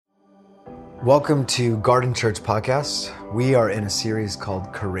Welcome to Garden.Church podcast. We are in a series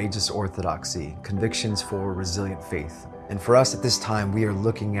called Courageous Orthodoxy, Convictions for Resilient Faith. And for us at this time, we are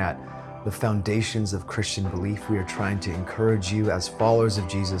looking at the foundations of Christian belief. We are trying to encourage you as followers of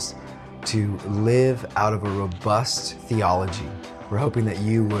Jesus to live out of a robust theology. We're hoping that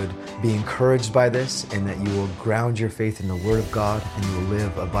you would be encouraged by this and that you will ground your faith in the Word of God and you will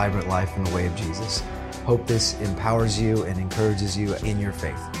live a vibrant life in the way of Jesus. Hope this empowers you and encourages you in your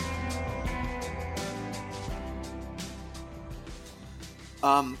faith.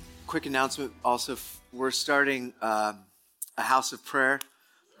 Quick announcement also, we're starting a house of prayer,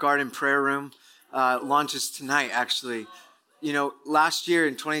 garden prayer room, launches tonight actually. You know, last year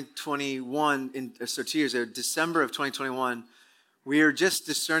in 2021, 2 years ago, December of 2021, we were just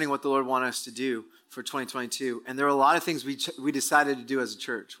discerning what the Lord wanted us to do for 2022. And there were a lot of things we decided to do as a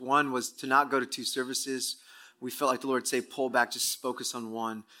church. One was to not go to two services. We felt like the Lord say, pull back, just focus on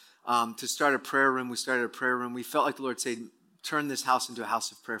one. To start a prayer room, we started a prayer room. We felt like the Lord said, turn this house into a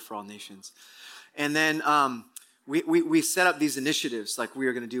house of prayer for all nations. And then we set up these initiatives like we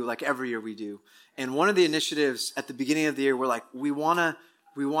are going to do, like every year we do. And one of the initiatives at the beginning of the year, we're like, we want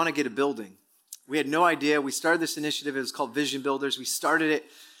to get a building. We had no idea. We started this initiative. It was called Vision Builders. We started it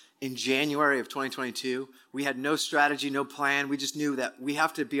in January of 2022. We had no strategy, no plan. We just knew that we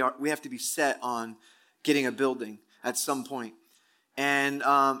have to be set on getting a building at some point. And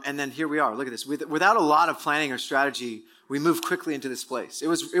then here we are. Look at this. Without a lot of planning or strategy, we moved quickly into this place. It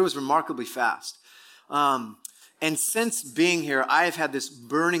was remarkably fast. And since being here, I have had this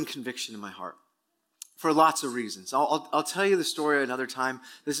burning conviction in my heart for lots of reasons. I'll tell you the story another time.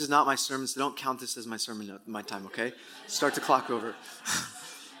 This is not my sermon, so don't count this as my sermon, my time, okay? Start the clock over.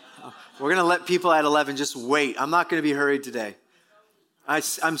 We're going to let people at 11 just wait. I'm not going to be hurried today.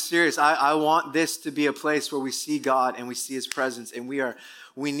 I'm serious. I want this to be a place where we see God and we see His presence, and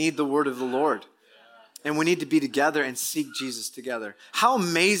we need the word of the Lord. And we need to be together and seek Jesus together. How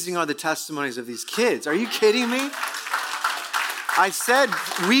amazing are the testimonies of these kids? Are you kidding me? I said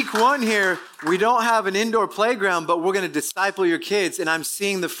week one here, we don't have an indoor playground, but we're going to disciple your kids. And I'm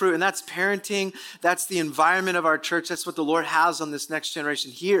seeing the fruit. And that's parenting. That's the environment of our church. That's what the Lord has on this next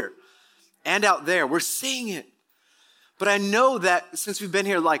generation here and out there. We're seeing it. But I know that since we've been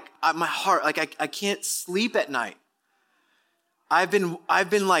here, like my heart, like I can't sleep at night. I've been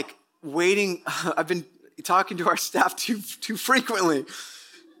like waiting. I've been talking to our staff too frequently,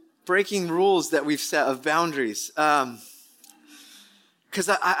 breaking rules that we've set of boundaries. Because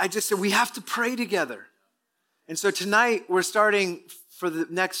I just said we have to pray together. And so tonight we're starting for the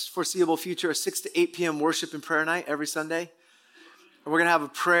next foreseeable future a 6 to 8 p.m. worship and prayer night every Sunday. And we're going to have a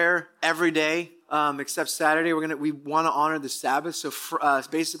prayer every day except Saturday. We want to honor the Sabbath. So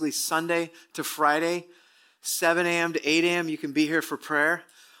basically Sunday to Friday, 7 a.m. to 8 a.m. you can be here for prayer.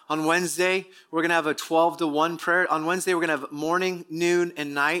 On Wednesday, we're going to have a 12 to 1 prayer. On Wednesday, we're going to have morning, noon,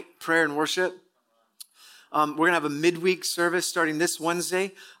 and night prayer and worship. We're going to have a midweek service starting this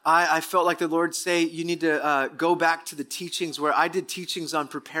Wednesday. I felt like the Lord say, you need to go back to the teachings where I did teachings on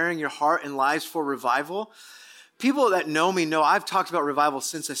preparing your heart and lives for revival. People that know me know I've talked about revival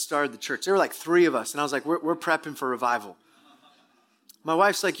since I started the church. There were like 3 of us, and I was like, we're prepping for revival. My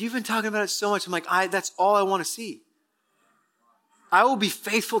wife's like, you've been talking about it so much. I'm like, that's all I want to see. I will be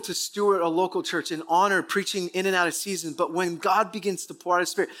faithful to steward a local church and honor preaching in and out of season. But when God begins to pour out His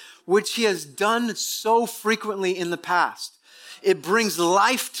Spirit, which He has done so frequently in the past, it brings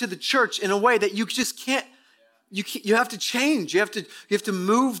life to the church in a way that you just can't. You have to change. You have to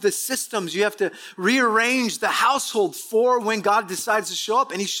move the systems. You have to rearrange the household for when God decides to show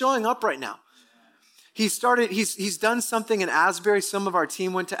up. And He's showing up right now. He's done something in Asbury. Some of our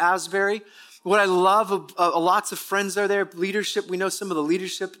team went to Asbury. What I love, lots of friends are there, leadership. We know some of the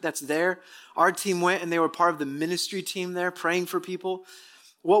leadership that's there. Our team went and they were part of the ministry team there praying for people.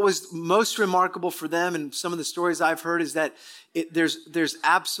 What was most remarkable for them and some of the stories I've heard is that there's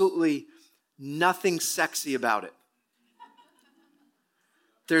absolutely nothing sexy about it.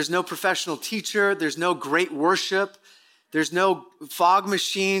 There's no professional teacher. There's no great worship. There's no fog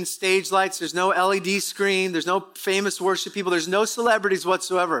machine, stage lights. There's no LED screen. There's no famous worship people. There's no celebrities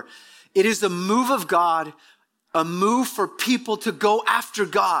whatsoever. It is a move of God, a move for people to go after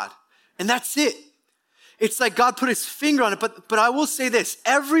God. And that's it. It's like God put His finger on it. But I will say this,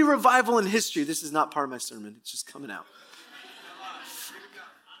 every revival in history, this is not part of my sermon, it's just coming out.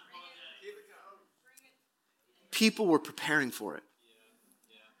 People were preparing for it.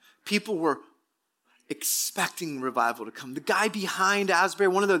 People were expecting revival to come. The guy behind Asbury,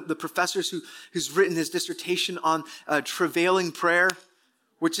 one of the professors who's written his dissertation on travailing prayer,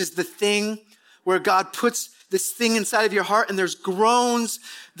 which is the thing where God puts this thing inside of your heart, and there's groans,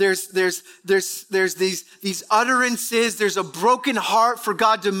 there's these utterances, there's a broken heart for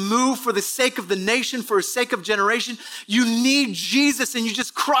God to move for the sake of the nation, for the sake of generation. You need Jesus, and you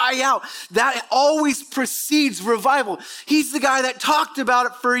just cry out. That always precedes revival. He's the guy that talked about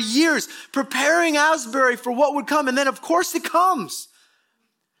it for years, preparing Asbury for what would come, and then of course it comes.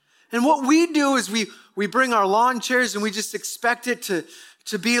 And what we do is we bring our lawn chairs and we just expect it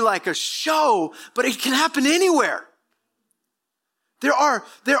to be like a show, but it can happen anywhere. There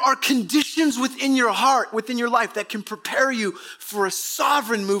are conditions within your heart, within your life, that can prepare you for a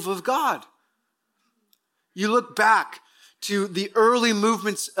sovereign move of God. You look back to the early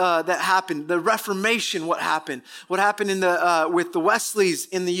movements that happened, the Reformation, what happened in with the Wesleys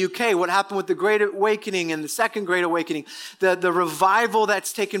in the UK, what happened with the Great Awakening and the Second Great Awakening, the revival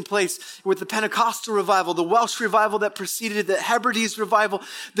that's taken place with the Pentecostal revival, the Welsh revival that preceded it, the Hebrides revival,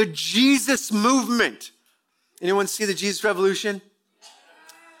 the Jesus movement. Anyone see the Jesus Revolution?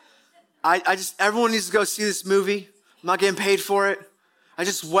 Everyone needs to go see this movie. I'm not getting paid for it. I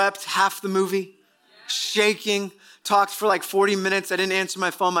just wept half the movie, shaking. Talked for like 40 minutes. I didn't answer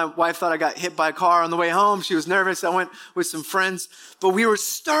my phone. My wife thought I got hit by a car on the way home. She was nervous. I went with some friends, but we were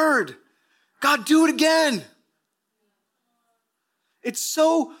stirred. God, do it again. It's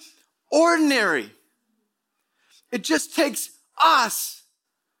so ordinary. It just takes us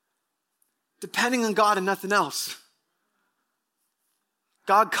depending on God and nothing else.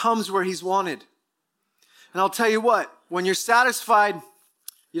 God comes where he's wanted. And I'll tell you what, when you're satisfied,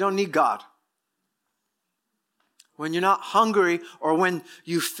 you don't need God. When you're not hungry, or when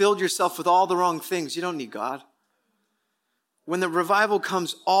you filled yourself with all the wrong things, you don't need God. When the revival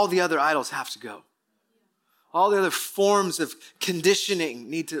comes, all the other idols have to go. All the other forms of conditioning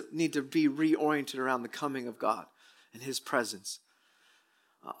need to be reoriented around the coming of God and his presence.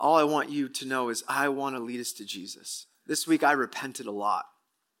 All I want you to know is I want to lead us to Jesus. This week I repented a lot.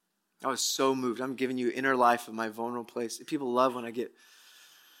 I was so moved. I'm giving you inner life of my vulnerable place. People love when I get,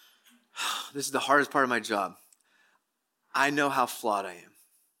 this is the hardest part of my job. I know how flawed I am.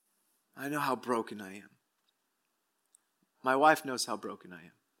 I know how broken I am. My wife knows how broken I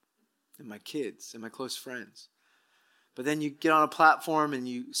am. And my kids and my close friends. But then you get on a platform and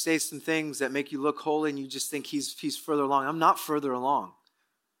you say some things that make you look holy and you just think he's further along. I'm not further along.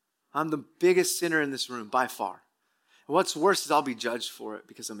 I'm the biggest sinner in this room by far. And what's worse is I'll be judged for it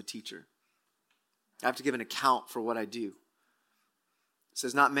because I'm a teacher. I have to give an account for what I do. It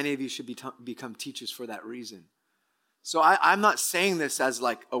says not many of you should become teachers for that reason. So I'm not saying this as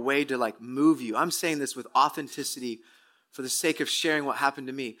like a way to like move you. I'm saying this with authenticity for the sake of sharing what happened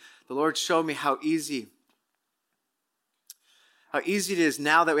to me. The Lord showed me how easy it is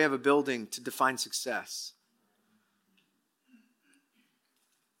now that we have a building to define success.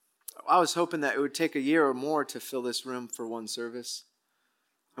 I was hoping that it would take a year or more to fill this room for one service.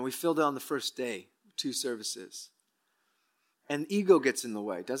 And we filled it on the first day, 2 services. And ego gets in the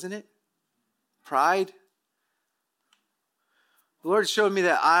way, doesn't it? Pride. The Lord showed me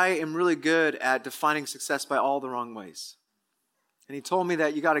that I am really good at defining success by all the wrong ways. And he told me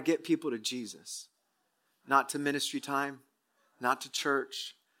that you got to get people to Jesus. Not to ministry time, not to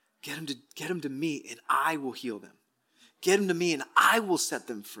church. Get them to me and I will heal them. Get them to me and I will set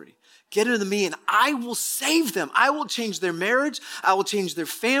them free. Get them to me and I will save them. I will change their marriage. I will change their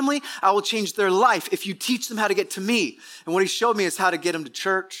family. I will change their life if you teach them how to get to me. And what he showed me is how to get them to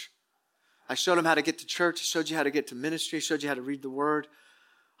church. I showed him how to get to church. I showed you how to get to ministry. I showed you how to read the word.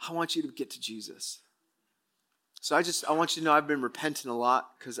 I want you to get to Jesus. So I want you to know I've been repenting a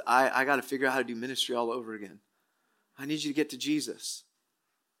lot because I got to figure out how to do ministry all over again. I need you to get to Jesus.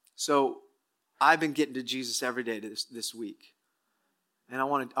 So I've been getting to Jesus every day this week. And I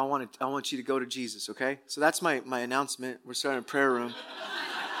want you to go to Jesus, okay? So that's my announcement. We're starting a prayer room.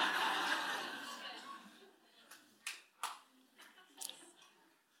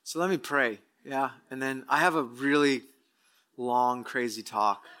 So let me pray, yeah? And then I have a really long, crazy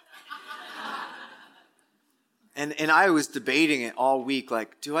talk. And I was debating it all week,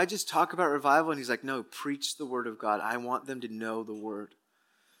 like, do I just talk about revival? And he's like, no, preach the word of God. I want them to know the word.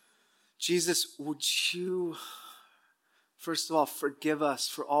 Jesus, would you, first of all, forgive us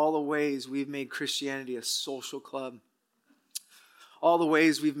for all the ways we've made Christianity a social club. All the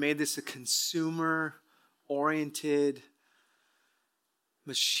ways we've made this a consumer-oriented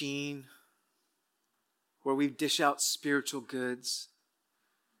machine where we dish out spiritual goods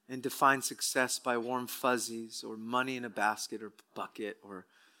and define success by warm fuzzies or money in a basket or bucket or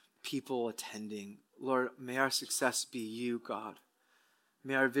people attending. Lord, may our success be you, God.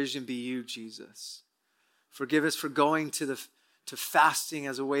 May our vision be you, Jesus. Forgive us for going to to fasting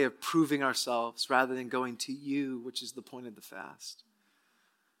as a way of proving ourselves rather than going to you, which is the point of the fast.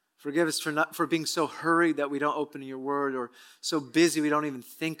 Forgive us for being so hurried that we don't open your word, or so busy we don't even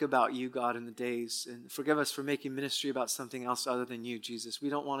think about you, God, in the days. And forgive us for making ministry about something else other than you, Jesus. We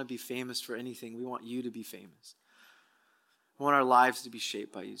don't want to be famous for anything. We want you to be famous. We want our lives to be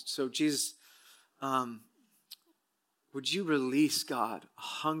shaped by you. So Jesus, would you release, God, a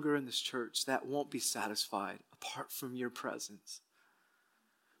hunger in this church that won't be satisfied apart from your presence?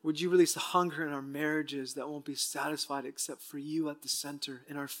 Would you release a hunger in our marriages that won't be satisfied except for you at the center,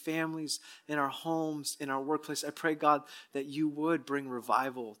 in our families, in our homes, in our workplace? I pray, God, that you would bring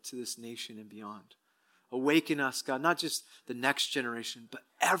revival to this nation and beyond. Awaken us, God, not just the next generation, but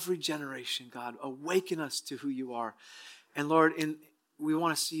every generation, God. Awaken us to who you are. And Lord, we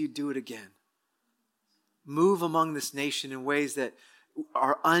want to see you do it again. Move among this nation in ways that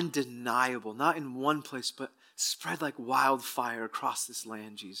are undeniable, not in one place, but spread like wildfire across this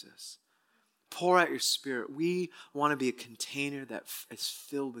land, Jesus. Pour out your Spirit. We want to be a container that is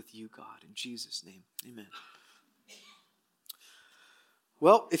filled with you, God. In Jesus' name, amen.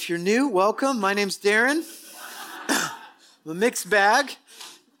 Well, if you're new, welcome. My name's Darren. I'm a mixed bag.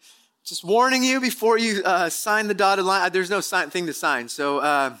 Just warning you before you sign the dotted line. There's no thing to sign,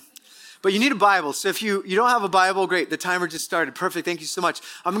 so... But you need a Bible. So if you don't have a Bible, great. The timer just started. Perfect. Thank you so much.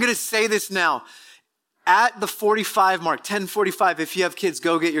 I'm going to say this now. At the 45 mark, 10:45, if you have kids,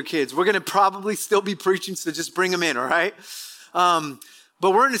 go get your kids. We're going to probably still be preaching, so just bring them in, all right? But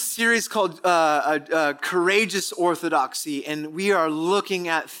we're in a series called Courageous Orthodoxy, and we are looking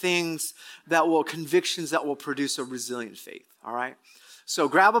at convictions that will produce a resilient faith, all right? So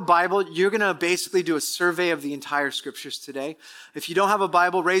grab a Bible. You're going to basically do a survey of the entire scriptures today. If you don't have a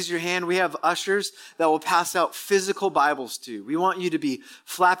Bible, raise your hand. We have ushers that will pass out physical Bibles to you. We want you to be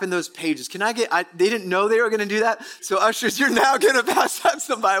flapping those pages. They didn't know they were going to do that. So ushers, you're now going to pass out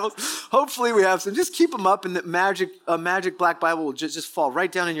some Bibles. Hopefully we have some. Just keep them up, and a magic black Bible will just fall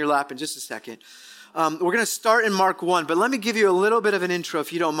right down in your lap in just a second. We're going to start in Mark 1, but let me give you a little bit of an intro,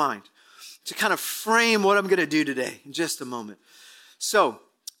 if you don't mind, to kind of frame what I'm going to do today in just a moment. So,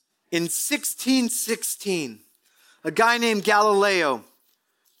 in 1616, a guy named Galileo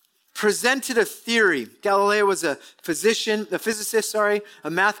presented a theory. Galileo was a physicist, a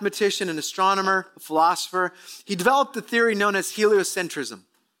mathematician, an astronomer, a philosopher. He developed a theory known as heliocentrism.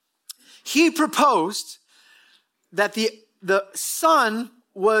 He proposed that the sun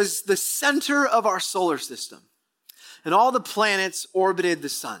was the center of our solar system, and all the planets orbited the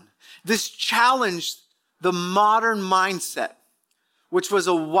sun. This challenged the modern mindset, which was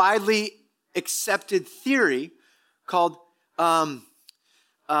a widely accepted theory called geocentrism.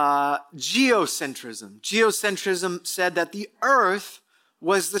 Geocentrism said that the earth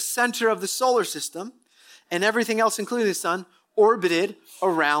was the center of the solar system, and everything else, including the sun, orbited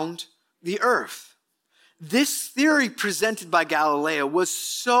around the earth. This theory presented by Galileo was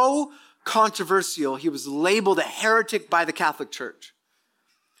so controversial, he was labeled a heretic by the Catholic Church.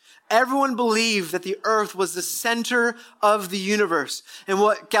 Everyone believed that the earth was the center of the universe. And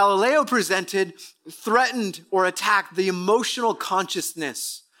what Galileo presented threatened or attacked the emotional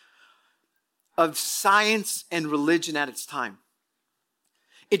consciousness of science and religion at its time.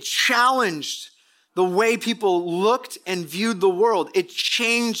 It challenged the way people looked and viewed the world. It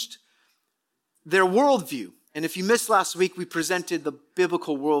changed their worldview. And if you missed last week, we presented the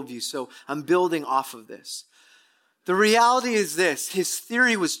biblical worldview. So I'm building off of this. The reality is this: his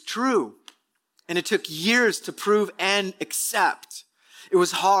theory was true, and it took years to prove and accept. It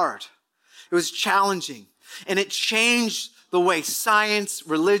was hard. It was challenging, and it changed the way science,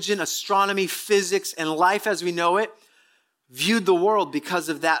 religion, astronomy, physics, and life as we know it viewed the world because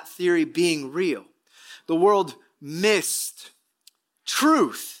of that theory being real. The world missed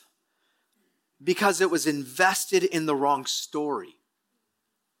truth because it was invested in the wrong story.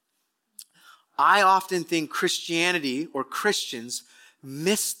 I often think Christianity or Christians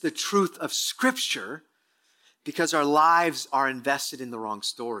miss the truth of Scripture because our lives are invested in the wrong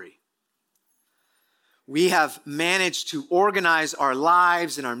story. We have managed to organize our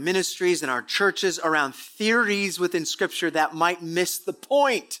lives and our ministries and our churches around theories within Scripture that might miss the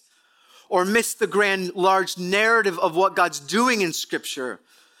point or miss the grand, large narrative of what God's doing in Scripture.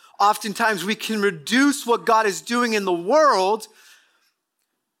 Oftentimes we can reduce what God is doing in the world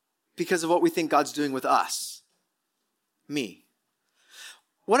because of what we think God's doing with us, me.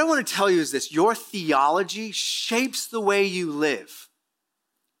 What I want to tell you is this: your theology shapes the way you live.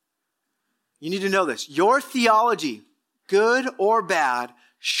 You need to know this. Your theology, good or bad,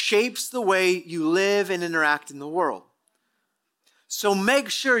 shapes the way you live and interact in the world. So make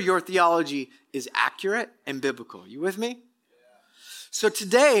sure your theology is accurate and biblical. You with me? So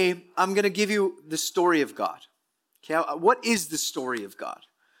today, I'm going to give you the story of God. Okay, what is the story of God?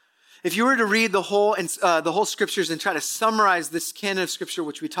 If you were to read the whole scriptures and try to summarize this canon of scripture,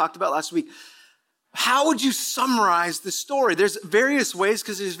 which we talked about last week, how would you summarize the story? There's various ways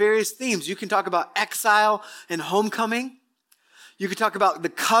because there's various themes. You can talk about exile and homecoming. You could talk about the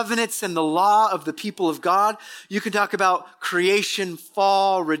covenants and the law of the people of God. You could talk about creation,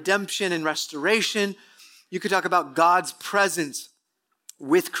 fall, redemption, and restoration. You could talk about God's presence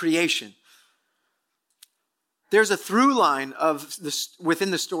with creation. There's a through line of this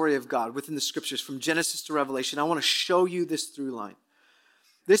within the story of God, within the scriptures, from Genesis to Revelation. I want to show you this through line.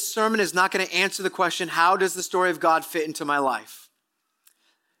 This sermon is not going to answer the question, how does the story of God fit into my life?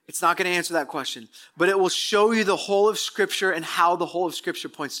 It's not going to answer that question, but it will show you the whole of Scripture and how the whole of Scripture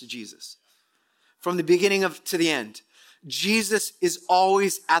points to Jesus. From the beginning to the end, Jesus is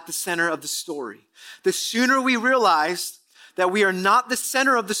always at the center of the story. The sooner we realize that we are not the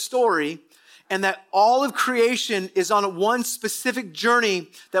center of the story and that all of creation is on one specific journey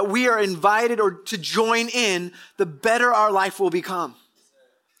that we are invited or to join in, the better our life will become.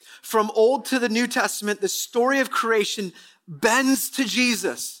 From Old to the New Testament, the story of creation bends to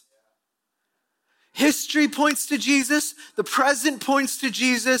Jesus. History points to Jesus. The present points to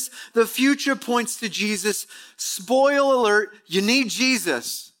Jesus. The future points to Jesus. Spoiler alert, you need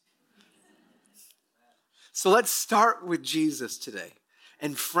Jesus. So let's start with Jesus today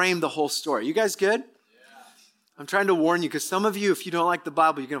and frame the whole story. You guys good? Yeah. I'm trying to warn you because some of you, if you don't like the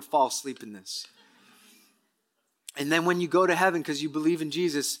Bible, you're going to fall asleep in this. And then when you go to heaven because you believe in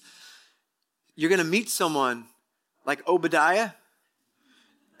Jesus, you're going to meet someone like Obadiah,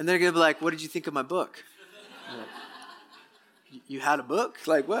 and they're going to be like, what did you think of my book? Like, you had a book?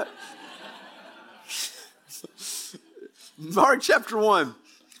 Like what? Mark chapter 1.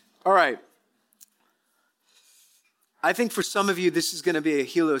 All right. I think for some of you, this is going to be a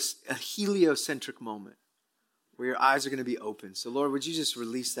heliocentric moment where your eyes are going to be open. So Lord, would you just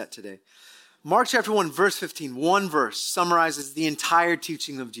release that today? Mark chapter 1, verse 15, one verse summarizes the entire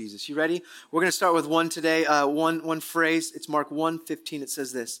teaching of Jesus. You ready? We're going to start with one today, one phrase. It's Mark 1:15. It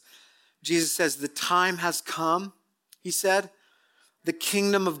says this. Jesus says, the time has come, he said. The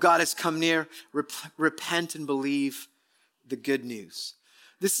kingdom of God has come near. Repent and believe the good news.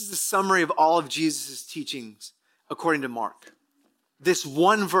 This is the summary of all of Jesus' teachings according to Mark. This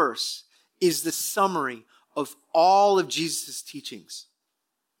one verse is the summary of all of Jesus' teachings.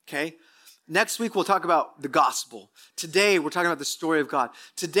 Okay? Next week, we'll talk about the gospel. Today, we're talking about the story of God.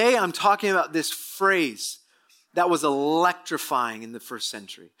 Today, I'm talking about this phrase that was electrifying in the first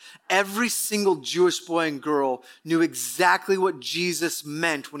century. Every single Jewish boy and girl knew exactly what Jesus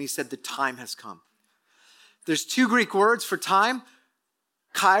meant when he said the time has come. There's two Greek words for time,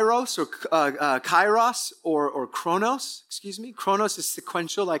 kairos or chronos, Chronos is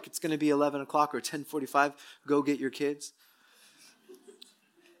sequential, like it's going to be 11 o'clock or 10:45. Go get your kids.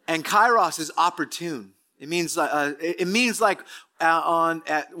 And kairos is opportune. It means like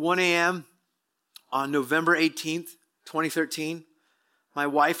at 1 a.m. on November 18th, 2013, my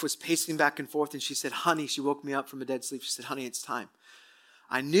wife was pacing back and forth and she said, honey, she woke me up from a dead sleep. She said, honey, it's time.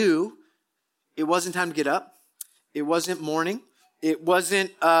 I knew it wasn't time to get up. It wasn't morning. It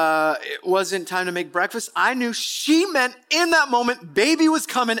wasn't time to make breakfast. I knew she meant in that moment, baby was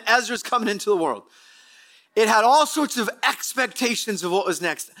coming, Ezra's coming into the world. It had all sorts of expectations of what was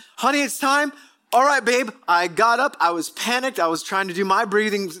next. Honey, it's time. All right, babe. I got up. I was panicked. I was trying to do my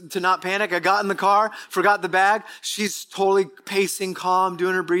breathing to not panic. I got in the car, forgot the bag. She's totally pacing, calm,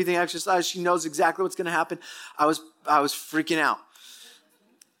 doing her breathing exercise. She knows exactly what's going to happen. I was freaking out.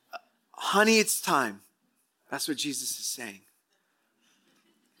 Honey, it's time. That's what Jesus is saying.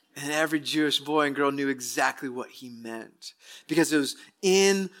 And every Jewish boy and girl knew exactly what he meant because it was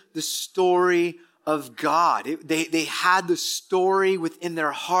in the story of God. They had the story within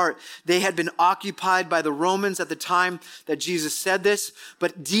their heart. They had been occupied by the Romans at the time that Jesus said this,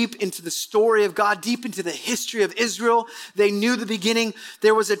 but deep into the story of God, deep into the history of Israel, they knew the beginning.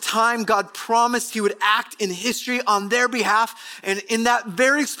 There was a time God promised he would act in history on their behalf. And in that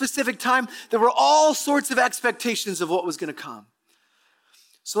very specific time, there were all sorts of expectations of what was going to come.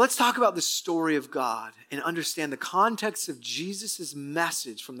 So let's talk about the story of God and understand the context of Jesus'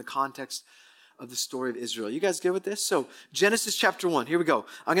 message from the context of the story of Israel. You guys good with this? So Genesis chapter 1, here we go.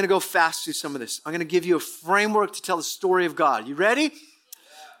 I'm going to go fast through some of this. I'm going to give you a framework to tell the story of God. You ready? Yeah.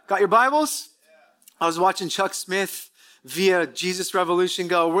 Got your Bibles? Yeah. I was watching Chuck Smith via Jesus Revolution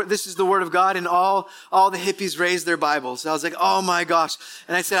go, this is the word of God, and all the hippies raised their Bibles. I was like, oh my gosh.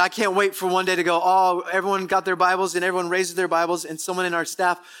 And I said, I can't wait for one day to go, everyone got their Bibles and everyone raised their Bibles. And someone in our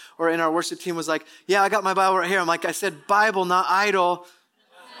staff or in our worship team was like, yeah, I got my Bible right here. I'm like, I said Bible, not idol.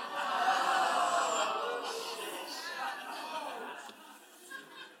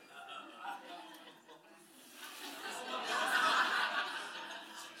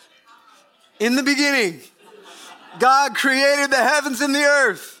 In the beginning, God created the heavens and the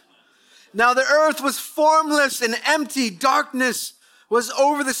earth. Now the earth was formless and empty. Darkness was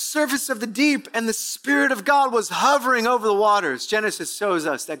over the surface of the deep, and the Spirit of God was hovering over the waters. Genesis shows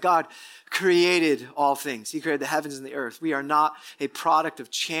us that God created all things. He created the heavens and the earth. We are not a product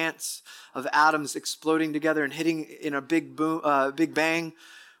of chance, of atoms exploding together and hitting in a big bang.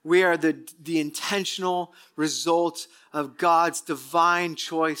 We are the intentional result of God's divine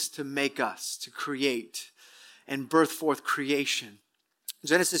choice to make us, to create and birth forth creation.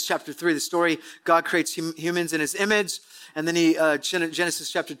 Genesis chapter 3, the story, God creates humans in his image. And then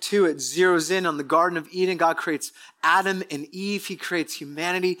Genesis chapter 2, it zeroes in on the Garden of Eden. God creates Adam and Eve. He creates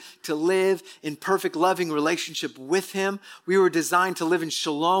humanity to live in perfect, loving relationship with him. We were designed to live in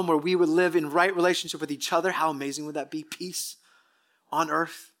shalom, where we would live in right relationship with each other. How amazing would that be? Peace on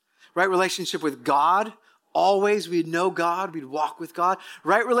earth. Right relationship with God. Always we'd know God. We'd walk with God.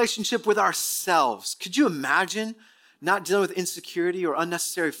 Right relationship with ourselves. Could you imagine not dealing with insecurity or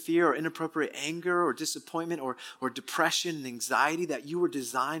unnecessary fear or inappropriate anger or disappointment or depression and anxiety, that you were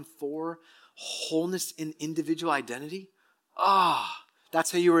designed for wholeness in individual identity?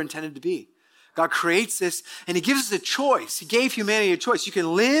 That's how you were intended to be. God creates this and he gives us a choice. He gave humanity a choice. You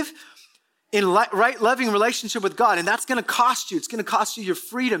can live in right, loving relationship with God, and that's going to cost you. It's going to cost you your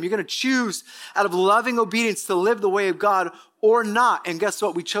freedom. You're going to choose out of loving obedience to live the way of God or not. And guess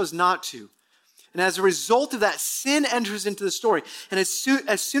what? We chose not to. And as a result of that, sin enters into the story. And as soon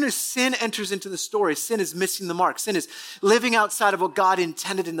as sin enters into the story, sin is missing the mark. Sin is living outside of what God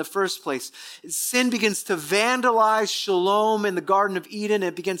intended in the first place. Sin begins to vandalize shalom in the Garden of Eden.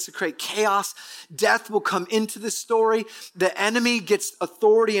 It begins to create chaos. Death will come into the story. The enemy gets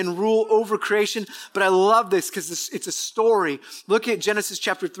authority and rule over creation. But I love this because it's a story. Look at Genesis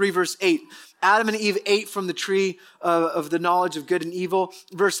chapter 3, verse 8. Adam and Eve ate from the tree of the knowledge of good and evil.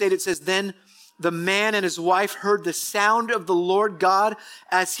 Verse 8, it says, then the man and his wife heard the sound of the Lord God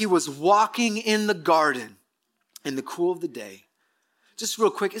as he was walking in the garden in the cool of the day. Just real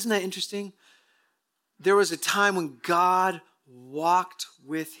quick, isn't that interesting? There was a time when God walked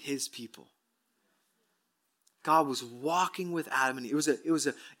with his people. God was walking with Adam and Eve.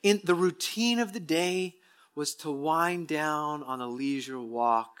 The routine of the day was to wind down on a leisure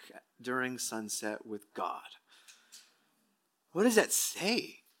walk during sunset with God. What does that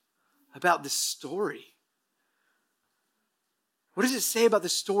say about this story? What does it say about the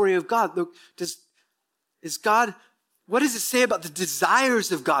story of God? Look, what does it say about the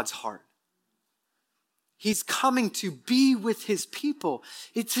desires of God's heart? He's coming to be with his people.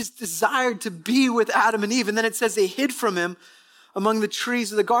 It's his desire to be with Adam and Eve. And then it says they hid from him among the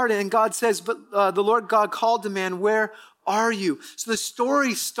trees of the garden. And God says, but the Lord God called to man, where are you? So the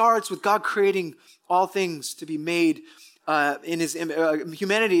story starts with God creating all things to be made in his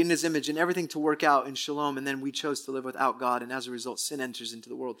humanity in his image, and everything to work out in shalom. And then we chose to live without God, and as a result, sin enters into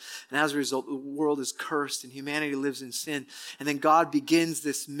the world. And as a result, the world is cursed and humanity lives in sin. And then God begins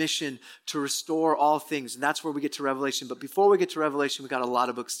this mission to restore all things. And that's where we get to Revelation. But before we get to Revelation, we got a lot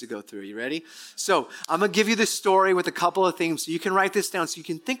of books to go through. You ready? So I'm going to give you this story with a couple of themes so you can write this down, so you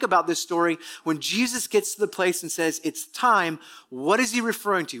can think about this story. When Jesus gets to the place and says, it's time, what is he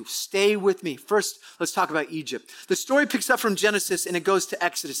referring to? Stay with me. First, let's talk about Egypt. The story picks up from Genesis and it goes to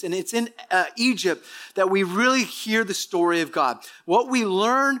Exodus. And it's in Egypt that we really hear the story of God. What we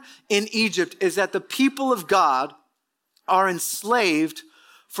learn in Egypt is that the people of God are enslaved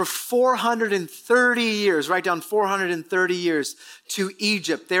for 430 years, write down 430 years, to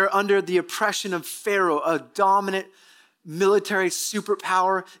Egypt. They're under the oppression of Pharaoh, a dominant military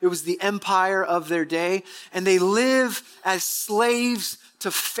superpower. It was the empire of their day. And they live as slaves to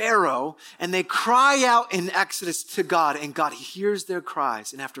Pharaoh, and they cry out in Exodus to God, and God hears their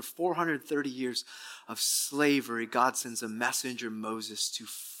cries. And after 430 years of slavery, God sends a messenger, Moses, to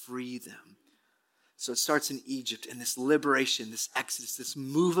free them. So it starts in Egypt, and this liberation, this Exodus, this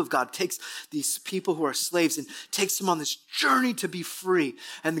move of God takes these people who are slaves and takes them on this journey to be free.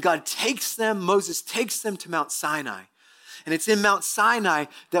 And God takes them, Moses takes them to Mount Sinai. And it's in Mount Sinai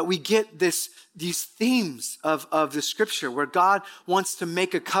that we get these themes of the scripture where God wants to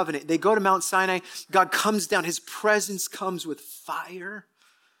make a covenant. They go to Mount Sinai. God comes down. His presence comes with fire.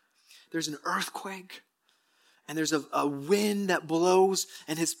 There's an earthquake. and there's a wind that blows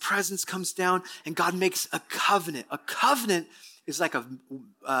and his presence comes down and God makes a covenant. A covenant is like a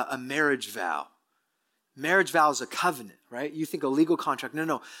marriage vow. Marriage vow is a covenant, right? You think a legal contract.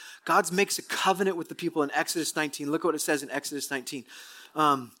 No. God makes a covenant with the people in Exodus 19. Look what it says in Exodus 19.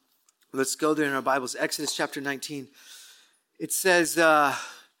 Let's go there in our Bibles. Exodus chapter 19. It says,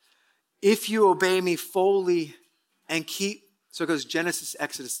 if you obey me fully and keep, so it goes Genesis,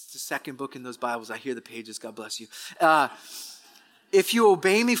 Exodus, the second book in those Bibles. I hear the pages. God bless you. If you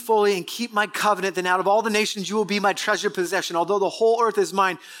obey me fully and keep my covenant, then out of all the nations you will be my treasured possession. Although the whole earth is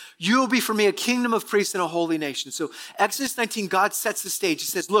mine, you will be for me a kingdom of priests and a holy nation. So Exodus 19, God sets the stage. He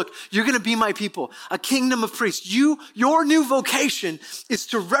says, look, you're going to be my people, a kingdom of priests. Your new vocation is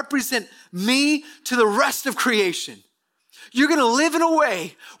to represent me to the rest of creation. You're going to live in a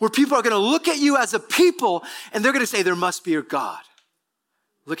way where people are going to look at you as a people and they're going to say, there must be a God.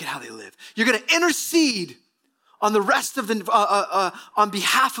 Look at how they live. You're going to intercede on the rest of the, on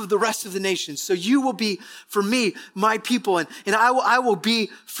behalf of the rest of the nations. So you will be for me, my people, and I will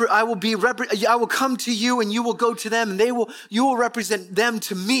come to you and you will go to them and you will represent them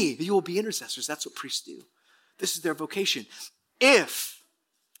to me. You will be intercessors. That's what priests do. This is their vocation. If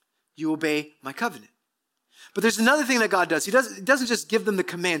you obey my covenant. But there's another thing that God does. He doesn't just give them the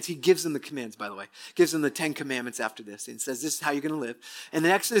commands. He gives them the commands, by the way. Gives them the 10 commandments after this. And says, this is how you're going to live. And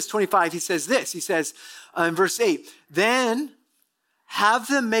in Exodus 25, he says this. He says in verse 8, then have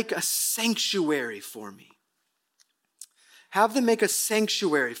them make a sanctuary for me. Have them make a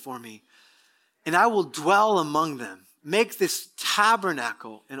sanctuary for me. And I will dwell among them. Make this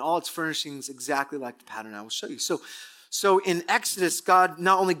tabernacle and all its furnishings exactly like the pattern I will show you. So in Exodus, God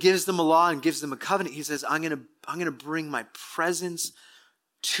not only gives them a law and gives them a covenant, he says, I'm going to bring my presence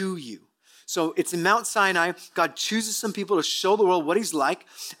to you. So it's in Mount Sinai. God chooses some people to show the world what he's like.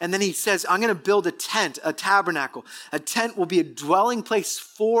 And then he says, I'm going to build a tent, a tabernacle. A tent will be a dwelling place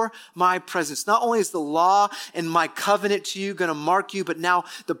for my presence. Not only is the law and my covenant to you going to mark you, but now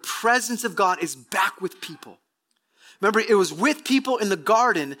the presence of God is back with people. Remember, it was with people in the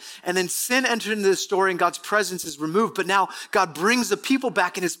garden, and then sin entered into the story and God's presence is removed. But now God brings the people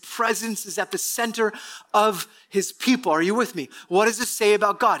back and his presence is at the center of his people. Are you with me? What does this say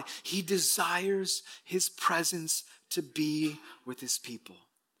about God? He desires his presence to be with his people.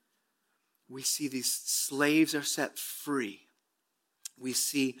 We see these slaves are set free. We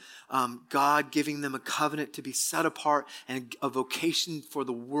see God giving them a covenant to be set apart and a vocation for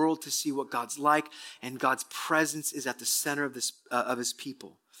the world to see what God's like. And God's presence is at the center of his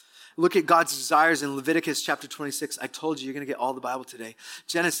people. Look at God's desires in Leviticus chapter 26. I told you, you're going to get all the Bible today.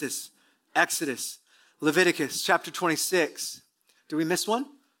 Genesis, Exodus, Leviticus chapter 26. Did we miss one?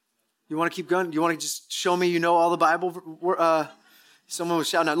 You want to keep going? You want to just show me you know all the Bible? Someone was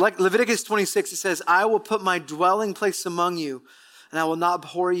shouting out. Like Leviticus 26, it says, I will put my dwelling place among you, and I will not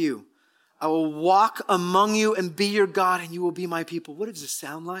abhor you. I will walk among you and be your God, and you will be my people. What does this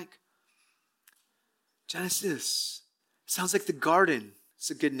sound like? Genesis. Sounds like the garden. It's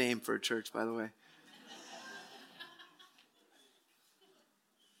a good name for a church, by the way.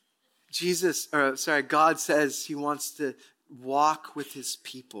 God says he wants to walk with his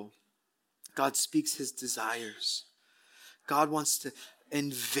people. God speaks his desires. God wants to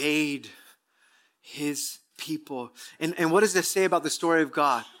invade his people. And what does this say about the story of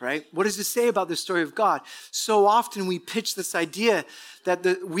God, right? What does this say about the story of God? So often we pitch this idea that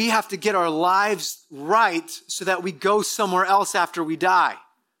we have to get our lives right so that we go somewhere else after we die.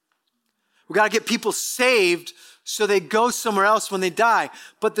 We got to get people saved so they go somewhere else when they die.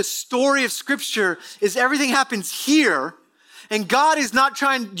 But the story of Scripture is everything happens here, and God is not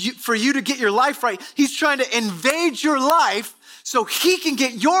trying for you to get your life right. He's trying to invade your life so he can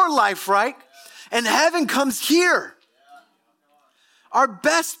get your life right. And heaven comes here. Our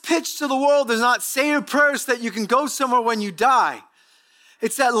best pitch to the world is not say your prayers so that you can go somewhere when you die.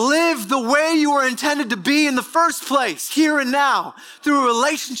 It's that live the way you were intended to be in the first place, here and now, through a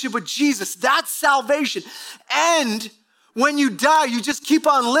relationship with Jesus. That's salvation. And when you die, you just keep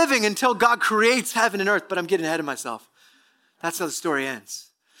on living until God creates heaven and earth. But I'm getting ahead of myself. That's how the story ends.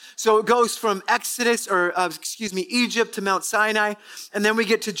 So it goes from Egypt to Mount Sinai, and then we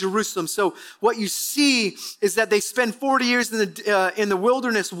get to Jerusalem. So what you see is that they spend 40 years in the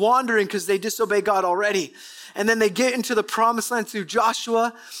wilderness wandering because they disobey God already. And then they get into the promised land through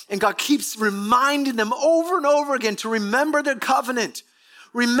Joshua, and God keeps reminding them over and over again to remember their covenant.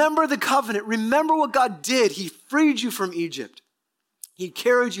 Remember the covenant. Remember what God did. He freed you from Egypt. He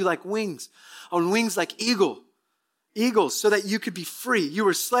carried you like wings, on wings like eagles, so that you could be free. You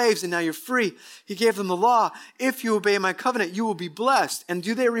were slaves and now you're free. He gave them the law. If you obey my covenant, you will be blessed. And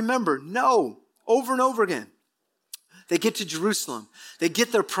do they remember? No. Over and over again. They get to Jerusalem. They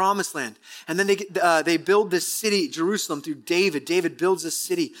get their promised land. And then they build this city, Jerusalem, through David. David builds this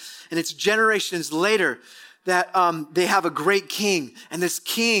city. And it's generations later that they have a great king. And this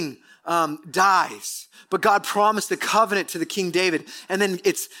king dies. But God promised a covenant to the King David. And then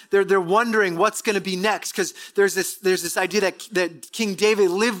they're wondering what's going to be next, because there's this idea that King David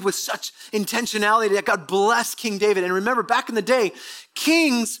lived with such intentionality that God blessed King David. And remember, back in the day,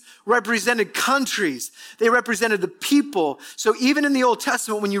 kings represented countries. They represented the people. So even in the Old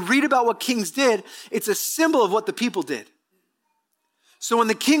Testament, when you read about what kings did, it's a symbol of what the people did. So when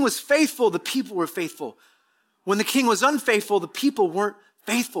the king was faithful, the people were faithful. When the king was unfaithful, the people weren't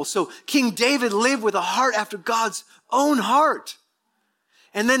faithful. So King David lived with a heart after God's own heart.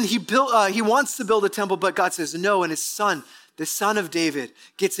 And then he wants to build a temple, but God says no. And his son, the son of David,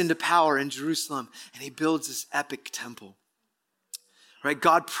 gets into power in Jerusalem, and he builds this epic temple. Right?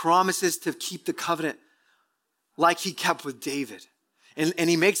 God promises to keep the covenant like he kept with David. And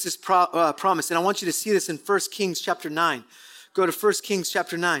he makes this promise. And I want you to see this in 1 Kings chapter 9. Go to 1 Kings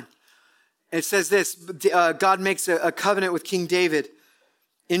chapter 9. It says this, God makes a covenant with King David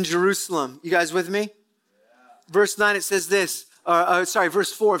in Jerusalem. You guys with me? Verse 9, it says this,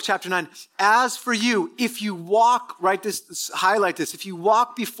 verse 4 of chapter 9. As for you, if you walk, highlight this, if you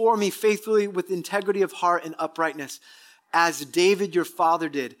walk before me faithfully with integrity of heart and uprightness, as David your father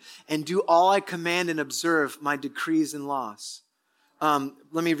did, and do all I command and observe my decrees and laws.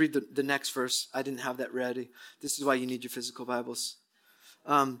 Let me read the next verse. I didn't have that ready. This is why you need your physical Bibles.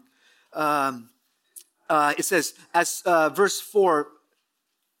 It says, verse 4,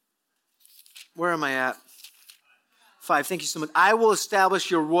 where am I at? 5, thank you so much. I will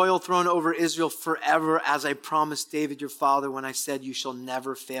establish your royal throne over Israel forever, as I promised David your father when I said you shall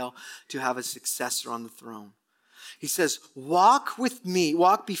never fail to have a successor on the throne. He says, walk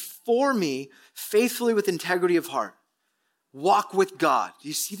before me faithfully with integrity of heart. Walk with God. Do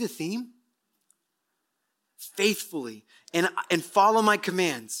you see the theme? Faithfully, and follow my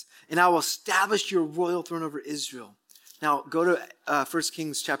commands, and I will establish your royal throne over Israel. Now, go to 1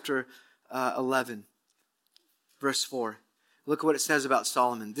 Kings chapter 11, verse 4. Look at what it says about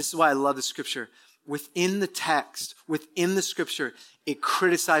Solomon. This is why I love the scripture. Within the text, within the scripture, it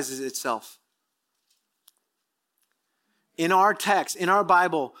criticizes itself. In our text, in our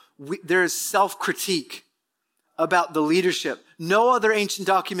Bible, there is self-critique about the leadership. No other ancient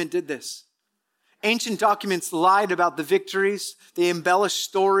document did this. Ancient documents lied about the victories. They embellish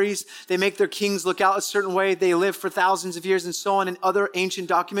stories. They make their kings look out a certain way. They live for thousands of years and so on in other ancient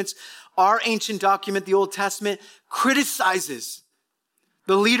documents. Our ancient document, the Old Testament, criticizes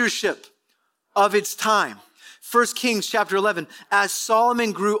the leadership of its time. 1 Kings chapter 11, as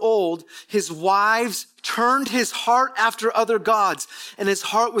Solomon grew old, his wives turned his heart after other gods, and his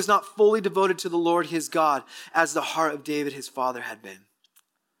heart was not fully devoted to the Lord his God, as the heart of David his father had been.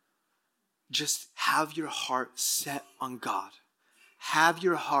 Just have your heart set on God. Have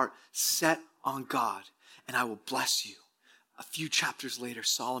your heart set on God, and I will bless you. A few chapters later,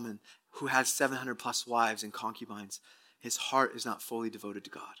 Solomon, who has 700 plus wives and concubines, his heart is not fully devoted to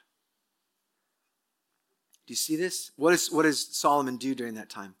God. Do you see this? What does Solomon do during that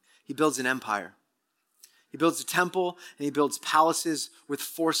time? He builds an empire. He builds a temple, and he builds palaces with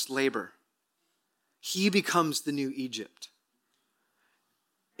forced labor. He becomes the new Egypt.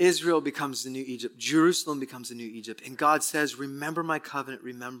 Israel becomes the new Egypt. Jerusalem becomes the new Egypt. And God says, remember my covenant,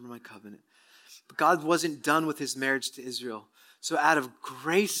 remember my covenant. But God wasn't done with his marriage to Israel. So out of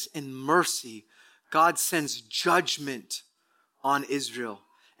grace and mercy, God sends judgment on Israel.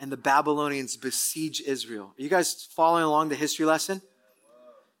 And the Babylonians besiege Israel. Are you guys following along the history lesson?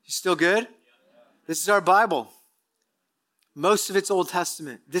 You still good? This is our Bible. Most of it's Old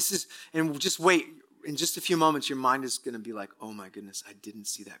Testament. And just wait. In just a few moments, your mind is going to be like, oh my goodness, I didn't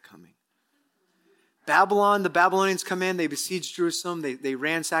see that coming. Babylon, the Babylonians come in, they besiege Jerusalem, they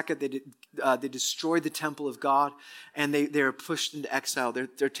ransack it, they destroy the temple of God, and they are pushed into exile.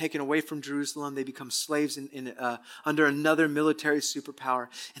 They're taken away from Jerusalem, they become slaves under another military superpower,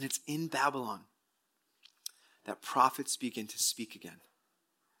 and it's in Babylon that prophets begin to speak again.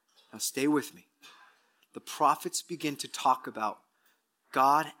 Now stay with me. The prophets begin to talk about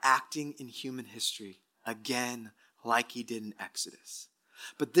God acting in human history again like he did in Exodus.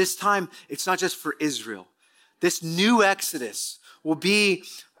 But this time, it's not just for Israel. This new Exodus will be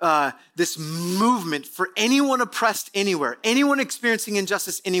this movement for anyone oppressed anywhere, anyone experiencing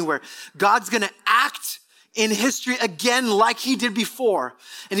injustice anywhere. God's going to act in history again like he did before.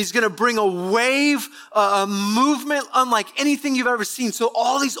 And he's going to bring a wave, a movement unlike anything you've ever seen. So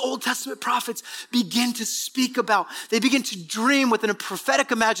all these Old Testament prophets begin to speak about, they begin to dream within a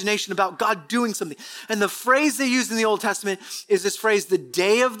prophetic imagination about God doing something. And the phrase they use in the Old Testament is this phrase, the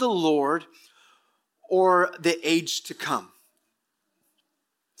day of the Lord or the age to come.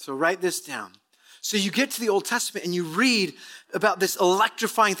 So write this down. So you get to the Old Testament and you read about this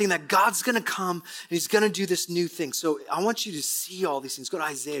electrifying thing that God's going to come and he's going to do this new thing. So I want you to see all these things. Go to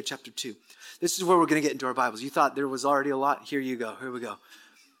Isaiah chapter 2. This is where we're going to get into our Bibles. You thought there was already a lot? Here you go. Here we go.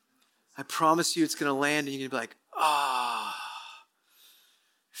 I promise you it's going to land and you're going to be like,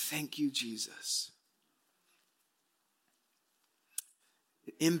 thank you, Jesus.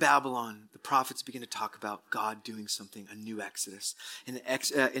 In Babylon, the prophets begin to talk about God doing something, a new Exodus.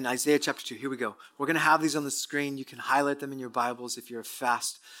 In Isaiah chapter 2, here we go. We're going to have these on the screen. You can highlight them in your Bibles if you're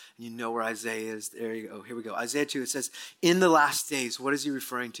fast and you know where Isaiah is. There you go. Here we go. Isaiah 2, it says, in the last days, what is he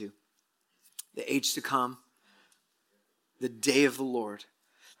referring to? The age to come, the day of the Lord.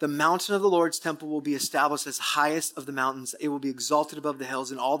 The mountain of the Lord's temple will be established as highest of the mountains. It will be exalted above the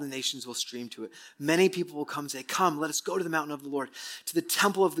hills, and all the nations will stream to it. Many people will come and say, come, let us go to the mountain of the Lord, to the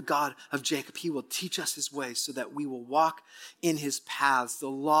temple of the God of Jacob. He will teach us his ways so that we will walk in his paths. The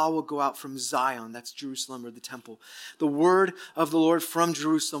law will go out from Zion, that's Jerusalem or the temple. The word of the Lord from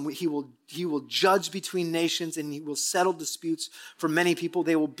Jerusalem. He will judge between nations, and he will settle disputes for many people.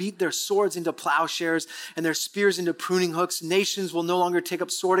 They will beat their swords into plowshares and their spears into pruning hooks. Nations will no longer take up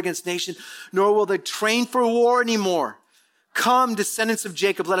sword against nation, nor will they train for war anymore. Come, descendants of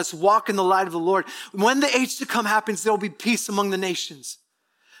Jacob, let us walk in the light of the Lord. When the age to come happens, there will be peace among the nations.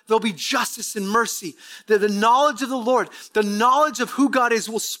 There'll be justice and mercy. The knowledge of the Lord, the knowledge of who God is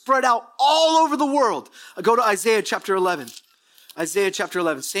will spread out all over the world. Go to Isaiah chapter 11. Isaiah chapter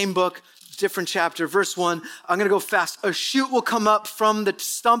 11, same book, different chapter, verse 1. I'm going to go fast. A shoot will come up from the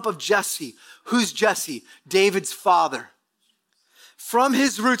stump of Jesse. Who's Jesse? David's father. From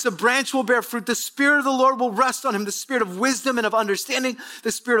his roots, a branch will bear fruit. The Spirit of the Lord will rest on him, the Spirit of wisdom and of understanding,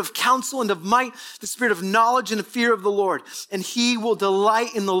 the Spirit of counsel and of might, the Spirit of knowledge and the fear of the Lord. And he will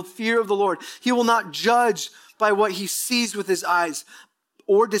delight in the fear of the Lord. He will not judge by what he sees with his eyes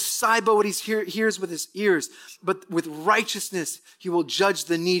or decide by what he hears with his ears, but with righteousness he will judge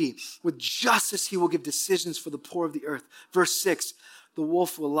the needy. With justice he will give decisions for the poor of the earth. Verse 6, the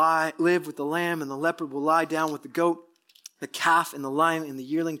wolf will live with the lamb, and the leopard will lie down with the goat. The calf and the lion and the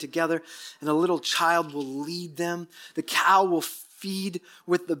yearling together, and a little child will lead them. The cow will feed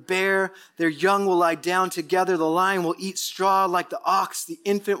with the bear. Their young will lie down together. The lion will eat straw like the ox. The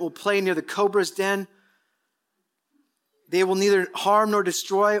infant will play near the cobra's den. They will neither harm nor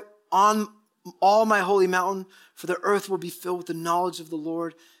destroy on all my holy mountain, for the earth will be filled with the knowledge of the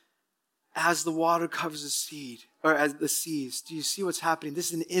Lord as the water covers the seed, or as the seas. Do you see what's happening? This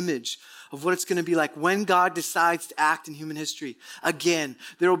is an image of what it's going to be like when God decides to act in human history. Again,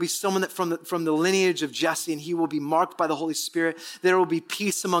 there will be someone that from the lineage of Jesse, and he will be marked by the Holy Spirit. There will be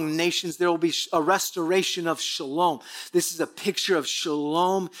peace among nations. There will be a restoration of shalom. This is a picture of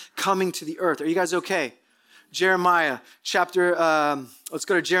shalom coming to the earth. Are you guys okay? Jeremiah chapter, let's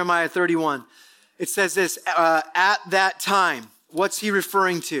go to Jeremiah 31. It says this, at that time, what's he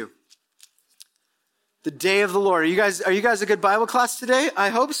referring to? The day of the Lord. Are you guys a good Bible class today? I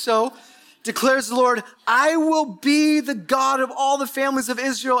hope so. Declares the Lord, I will be the God of all the families of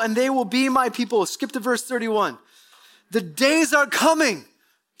Israel, and they will be my people. Skip to verse 31. The days are coming.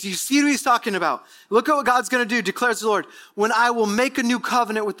 Do you see what he's talking about? Look at what God's going to do, declares the Lord. When I will make a new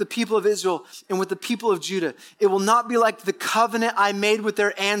covenant with the people of Israel and with the people of Judah, it will not be like the covenant I made with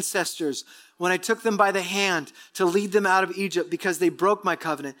their ancestors when I took them by the hand to lead them out of Egypt, because they broke my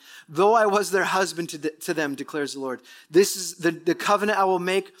covenant, though I was their husband to them, declares the Lord. This is the covenant I will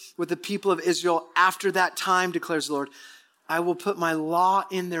make with the people of Israel after that time, declares the Lord. I will put my law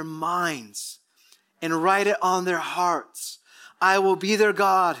in their minds and write it on their hearts. I will be their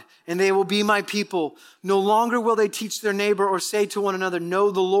God, and they will be my people. No longer will they teach their neighbor or say to one another, know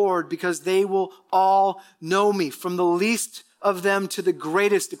the Lord, because they will all know me, from the least of them to the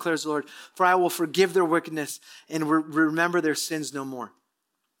greatest, declares the Lord. For I will forgive their wickedness and remember their sins no more.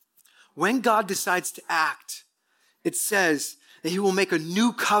 When God decides to act, it says that he will make a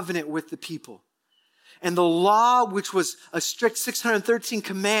new covenant with the people. And the law, which was a strict 613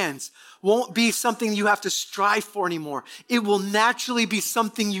 commands, won't be something you have to strive for anymore. It will naturally be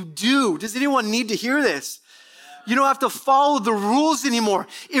something you do. Does anyone need to hear this? You don't have to follow the rules anymore.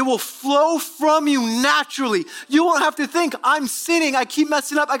 It will flow from you naturally. You won't have to think, I'm sinning, I keep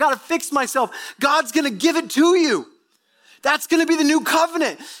messing up, I got to fix myself. God's going to give it to you. That's going to be the new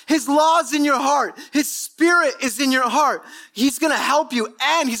covenant. His law is in your heart. His spirit is in your heart. He's going to help you,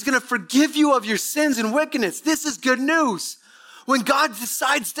 and he's going to forgive you of your sins and wickedness. This is good news. When God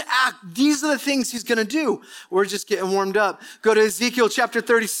decides to act, these are the things he's going to do. We're just getting warmed up. Go to Ezekiel chapter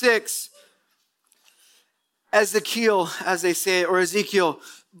 36. Ezekiel, as they say, or Ezekiel,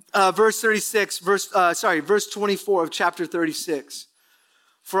 verse 24 of chapter 36.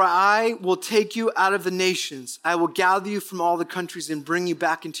 For I will take you out of the nations. I will gather you from all the countries and bring you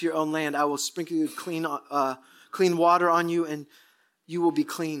back into your own land. I will sprinkle you clean water on you, and you will be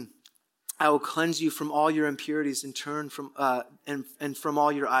clean. I will cleanse you from all your impurities and turn from and from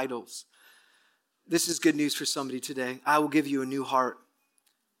all your idols. This is good news for somebody today. I will give you a new heart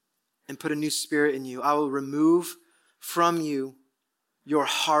and put a new spirit in you. I will remove from you your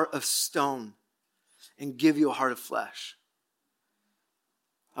heart of stone and give you a heart of flesh.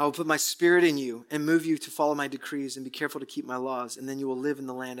 I will put my spirit in you and move you to follow my decrees and be careful to keep my laws, and then you will live in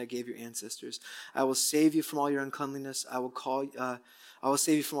the land I gave your ancestors. I will save you from all your uncleanliness. I will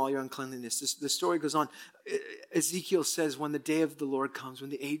save you from all your uncleanliness. The story goes on. Ezekiel says, when the day of the Lord comes, when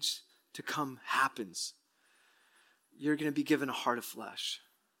the age to come happens, you're going to be given a heart of flesh.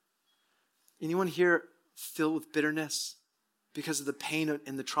 Anyone here filled with bitterness because of the pain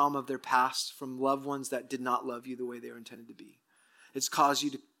and the trauma of their past from loved ones that did not love you the way they were intended to be? It's caused you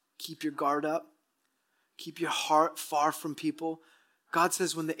to keep your guard up, keep your heart far from people. God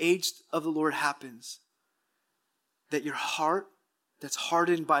says when the age of the Lord happens, that your heart that's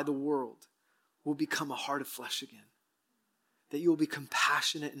hardened by the world will become a heart of flesh again. That you will be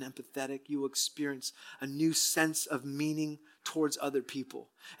compassionate and empathetic. You will experience a new sense of meaning towards other people.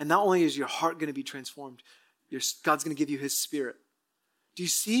 And not only is your heart going to be transformed, God's going to give you his spirit. Do you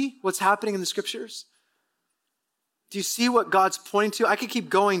see what's happening in the scriptures? Do you see what God's pointing to? I could keep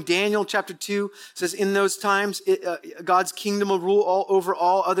going. Daniel chapter 2 says, in those times, God's kingdom will rule over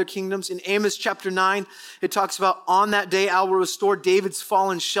all other kingdoms. In Amos chapter 9, it talks about, on that day I will restore David's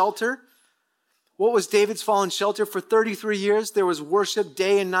fallen shelter. What was David's fallen shelter? For 33 years, there was worship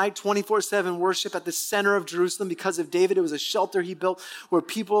day and night, 24/7 worship at the center of Jerusalem. Because of David, it was a shelter he built where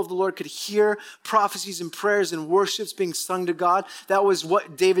people of the Lord could hear prophecies and prayers and worships being sung to God. That was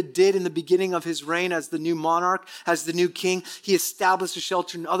what David did in the beginning of his reign as the new monarch, as the new king. He established a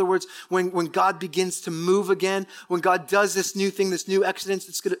shelter. In other words, when God begins to move again, when God does this new thing, this new exodus,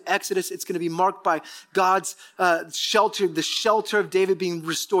 it's going to be marked by God's shelter, the shelter of David being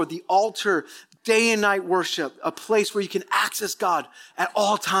restored, the altar, day and night worship, a place where you can access God at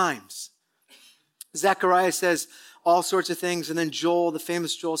all times. Zechariah says all sorts of things. And then Joel, the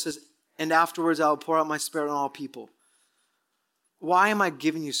famous Joel, says, and afterwards I will pour out my spirit on all people. Why am I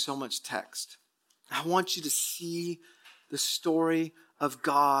giving you so much text? I want you to see the story of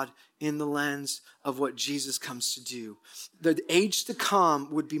God in the lens of what Jesus comes to do. The age to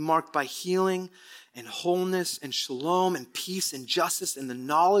come would be marked by healing and wholeness and shalom and peace and justice and the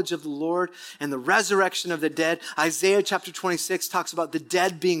knowledge of the Lord and the resurrection of the dead. Isaiah chapter 26 talks about the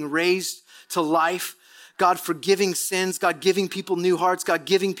dead being raised to life, God forgiving sins, God giving people new hearts, God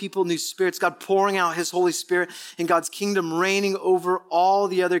giving people new spirits, God pouring out his Holy Spirit, and God's kingdom reigning over all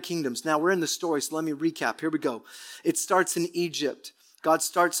the other kingdoms. Now we're in the story, so let me recap. Here we go. It starts in Egypt. God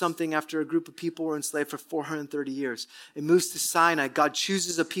starts something after a group of people were enslaved for 430 years. It moves to Sinai. God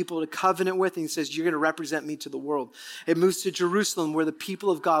chooses a people to covenant with, and he says, you're going to represent me to the world. It moves to Jerusalem, where the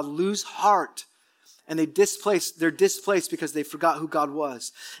people of God lose heart, and they're displaced because they forgot who God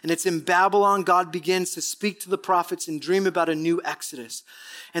was. And it's in Babylon, God begins to speak to the prophets and dream about a new exodus.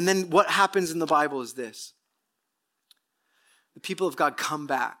 And then what happens in the Bible is this. The people of God come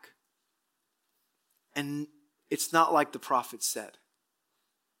back, and it's not like the prophets said.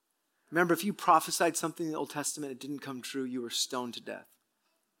 Remember, if you prophesied something in the Old Testament, it didn't come true, you were stoned to death.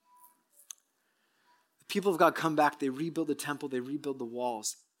 The people of God come back, they rebuild the temple, they rebuild the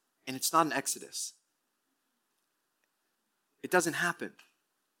walls, and it's not an exodus. It doesn't happen.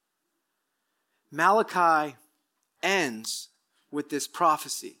 Malachi ends with this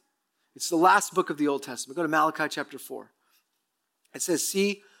prophecy. It's the last book of the Old Testament. Go to Malachi chapter 4. It says,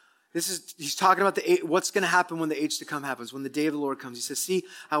 see, he's talking about what's going to happen when the age to come happens, when the day of the Lord comes. He says, see,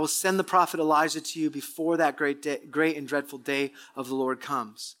 I will send the prophet Elijah to you before that great and dreadful day of the Lord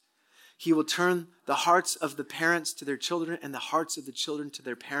comes. He will turn the hearts of the parents to their children and the hearts of the children to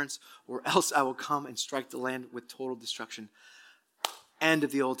their parents, or else I will come and strike the land with total destruction. End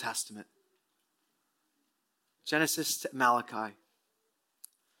of the Old Testament. Genesis to Malachi.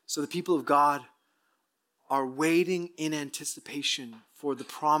 So the people of God are waiting in anticipation for the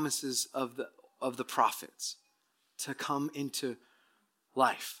promises of the prophets to come into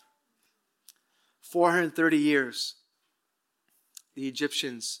life. 430 years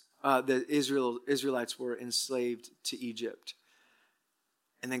the Israelites were enslaved to Egypt.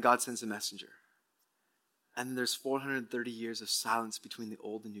 And then God sends a messenger. And then there's 430 years of silence between the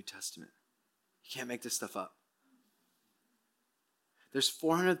Old and New Testament. You can't make this stuff up. There's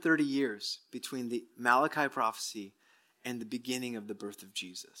 430 years between the Malachi prophecy and the beginning of the birth of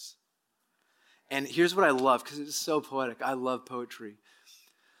Jesus. And here's what I love, because it's so poetic. I love poetry.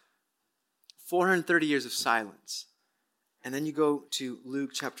 430 years of silence. And then you go to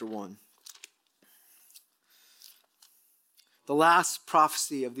Luke chapter 1. The last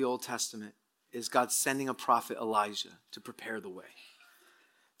prophecy of the Old Testament is God sending a prophet, Elijah, to prepare the way.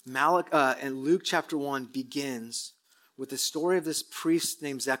 And Luke chapter 1 begins with the story of this priest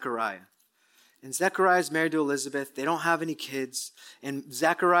named Zechariah. And Zechariah is married to Elizabeth. They don't have any kids. And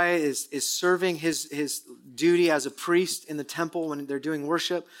Zechariah is serving his duty as a priest in the temple when they're doing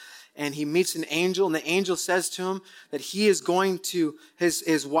worship. And he meets an angel, and the angel says to him that his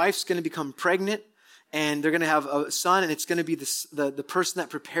wife's going to become pregnant, and they're going to have a son, and it's going to be the person that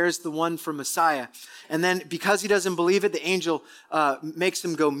prepares the one for Messiah. And then because he doesn't believe it, the angel makes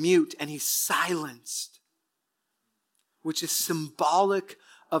him go mute, and he's silenced, which is symbolic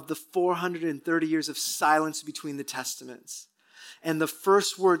of the 430 years of silence between the testaments. And the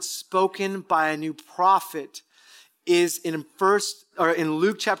first word spoken by a new prophet is in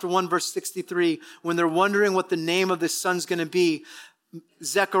Luke chapter 1, verse 63, when they're wondering what the name of this son's going to be.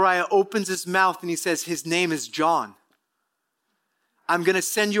 Zechariah opens his mouth and he says, his name is John. I'm going to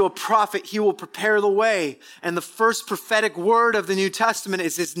send you a prophet. He will prepare the way. And the first prophetic word of the New Testament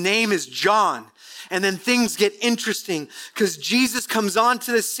is his name is John. And then things get interesting because Jesus comes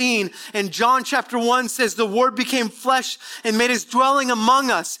onto the scene, and John chapter 1 says the Word became flesh and made his dwelling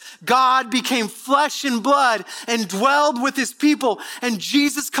among us. God became flesh and blood and dwelled with his people. And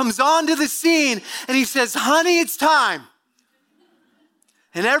Jesus comes onto the scene and he says, honey, it's time.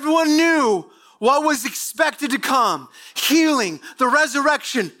 And everyone knew what was expected to come. Healing, the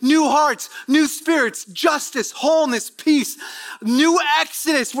resurrection, new hearts, new spirits, justice, wholeness, peace, new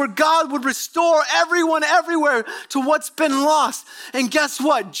exodus where God would restore everyone everywhere to what's been lost. And guess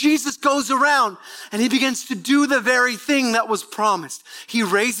what? Jesus goes around and he begins to do the very thing that was promised. He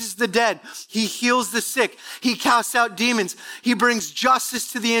raises the dead. He heals the sick. He casts out demons. He brings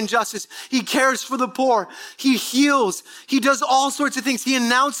justice to the injustice. He cares for the poor. He heals. He does all sorts of things. He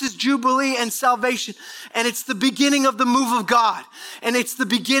announces Jubilee and salvation. And it's the beginning of the move of God. And it's the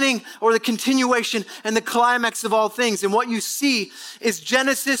beginning or the continuation and the climax of all things. And what you see is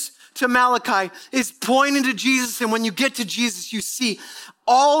Genesis to Malachi is pointing to Jesus. And when you get to Jesus, you see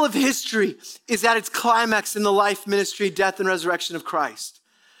all of history is at its climax in the life, ministry, death, and resurrection of Christ.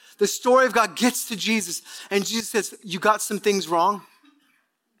 The story of God gets to Jesus. And Jesus says, you got some things wrong.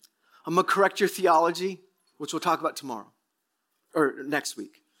 I'm going to correct your theology, which we'll talk about tomorrow or next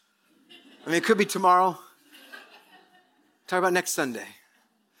week. I mean, it could be tomorrow. Talk about next Sunday.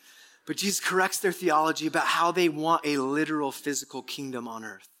 But Jesus corrects their theology about how they want a literal physical kingdom on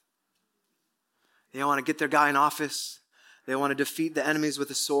earth. They want to get their guy in office. They want to defeat the enemies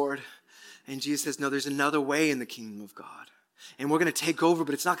with a sword. And Jesus says, no, there's another way in the kingdom of God. And we're going to take over,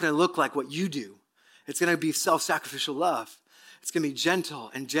 but it's not going to look like what you do. It's going to be self-sacrificial love. It's going to be gentle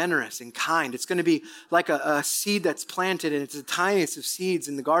and generous and kind. It's going to be like a seed that's planted, and it's the tiniest of seeds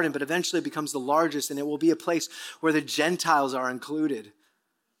in the garden, but eventually it becomes the largest, and it will be a place where the Gentiles are included.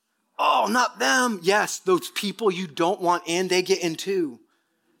 Oh, not them. Yes, those people you don't want in, they get in too.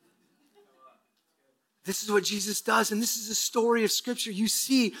 This is what Jesus does, and this is the story of Scripture. You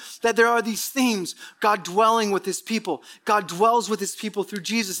see that there are these themes. God dwelling with his people. God dwells with his people through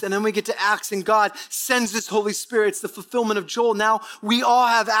Jesus. And then we get to Acts, and God sends this Holy Spirit. It's the fulfillment of Joel. Now we all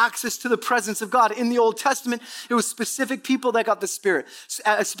have access to the presence of God. In the Old Testament, it was specific people that got the Spirit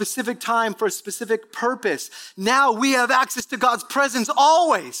at a specific time for a specific purpose. Now we have access to God's presence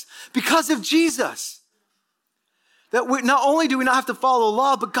always because of Jesus. That not only do we not have to follow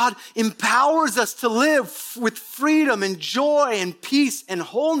law, but God empowers us to live with freedom and joy and peace and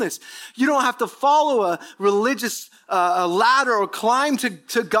wholeness. You don't have to follow a religious ladder or climb to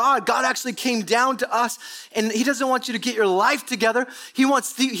God. God actually came down to us, and he doesn't want you to get your life together. He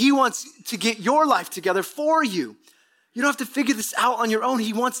wants to get your life together for you. You don't have to figure this out on your own.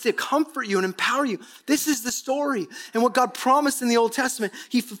 He wants to comfort you and empower you. This is the story. And what God promised in the Old Testament,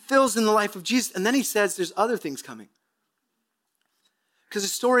 he fulfills in the life of Jesus. And then he says there's other things coming. Because the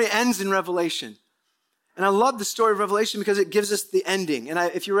story ends in Revelation. And I love the story of Revelation because it gives us the ending. And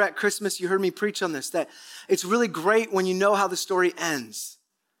if you were at Christmas, you heard me preach on this, that it's really great when you know how the story ends.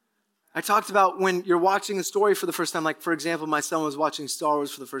 I talked about when you're watching a story for the first time, like for example, my son was watching Star Wars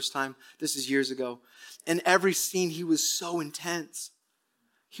for the first time. This is years ago. And every scene, he was so intense.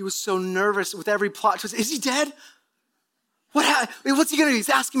 He was so nervous with every plot twist. Is he dead? What's he going to do? He's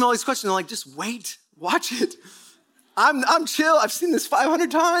asking me all these questions. I'm like, just wait, watch it. I'm chill. I've seen this 500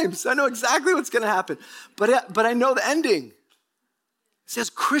 times. I know exactly what's going to happen. But I know the ending. It says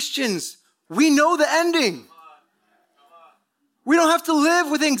Christians, we know the ending. We don't have to live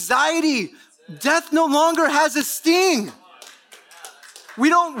with anxiety. Death no longer has a sting. We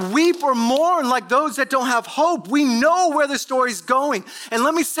don't weep or mourn like those that don't have hope. We know where the story's going. And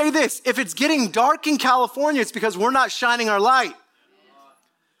let me say this, if it's getting dark in California, it's because we're not shining our light.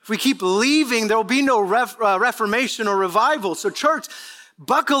 If we keep leaving, there will be no reformation or revival. So church,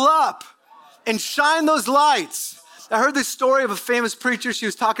 buckle up and shine those lights. I heard this story of a famous preacher. She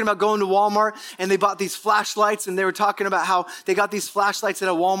was talking about going to Walmart and they bought these flashlights and they were talking about how they got these flashlights at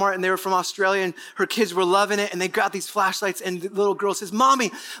a Walmart and they were from Australia and her kids were loving it and they got these flashlights and the little girl says,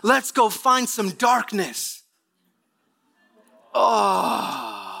 Mommy, let's go find some darkness.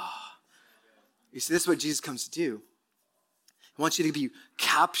 Oh. You see, this is what Jesus comes to do. He wants you to be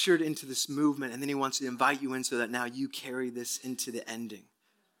captured into this movement and then he wants to invite you in so that now you carry this into the ending.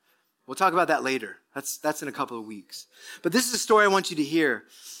 We'll talk about that later. That's in a couple of weeks. But this is a story I want you to hear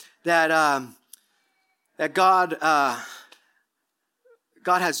that God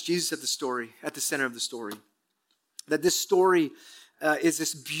has Jesus at the center of the story. That this story is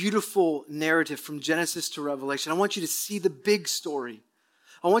this beautiful narrative from Genesis to Revelation. I want you to see the big story.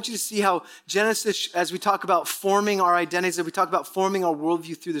 I want you to see how Genesis, as we talk about forming our identities, as we talk about forming our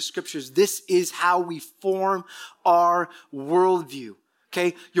worldview through the scriptures, this is how we form our worldview.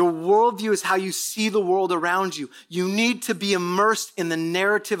 Okay, your worldview is how you see the world around you. You need to be immersed in the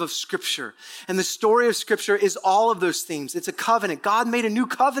narrative of Scripture. And the story of Scripture is all of those things. It's a covenant. God made a new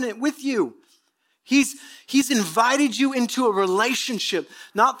covenant with you. He's invited you into a relationship,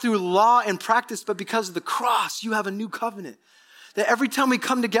 not through law and practice, but because of the cross, you have a new covenant. That every time we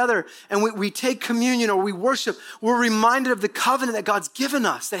come together and we take communion or we worship, we're reminded of the covenant that God's given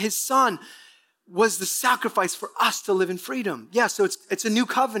us, that his son was the sacrifice for us to live in freedom. Yeah, so it's a new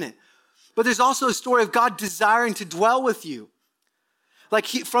covenant. But there's also a story of God desiring to dwell with you. Like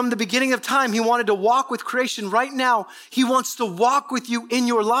from the beginning of time, he wanted to walk with creation. Right now, he wants to walk with you in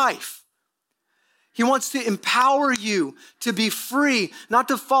your life. He wants to empower you to be free, not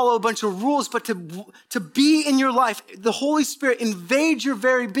to follow a bunch of rules, but to be in your life. The Holy Spirit invades your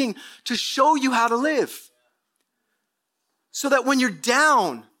very being to show you how to live. So that when you're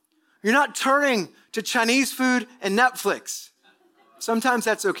down, you're not turning to Chinese food and Netflix. Sometimes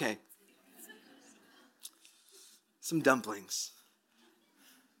that's okay. Some dumplings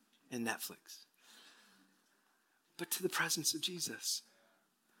and Netflix. But to the presence of Jesus.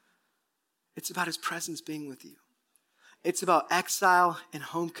 It's about his presence being with you. It's about exile and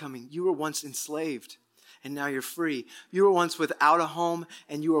homecoming. You were once enslaved and now you're free. You were once without a home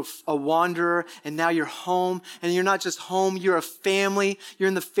and you were a wanderer and now you're home. And you're not just home, you're a family. You're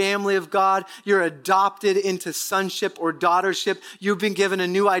in the family of God. You're adopted into sonship or daughtership. You've been given a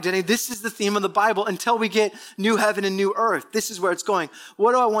new identity. This is the theme of the Bible until we get new heaven and new earth. This is where it's going.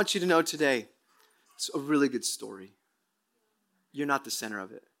 What do I want you to know today? It's a really good story. You're not the center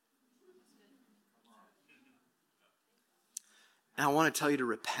of it. And I want to tell you to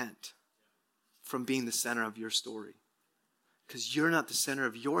repent from being the center of your story. Because you're not the center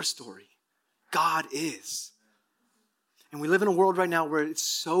of your story. God is. And we live in a world right now where it's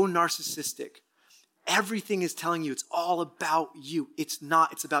so narcissistic. Everything is telling you it's all about you. It's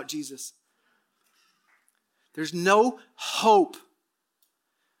not. It's about Jesus. There's no hope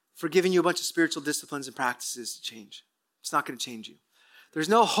for giving you a bunch of spiritual disciplines and practices to change. It's not going to change you. There's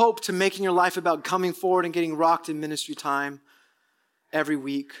no hope to making your life about coming forward and getting rocked in ministry time every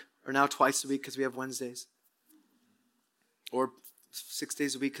week, or now twice a week because we have Wednesdays, or 6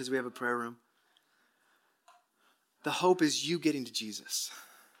 days a week because we have a prayer room. The hope is you getting to Jesus,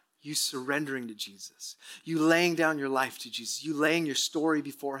 you surrendering to Jesus, you laying down your life to Jesus, you laying your story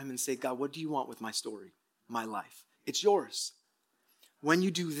before him and say, God, what do you want with my story, my life? It's yours. When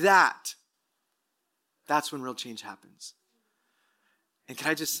you do that, that's when real change happens. And can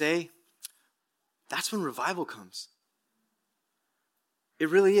I just say, that's when revival comes. It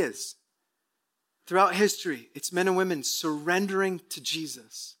really is. Throughout history, it's men and women surrendering to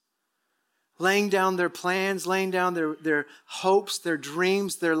Jesus. Laying down their plans, laying down their hopes, their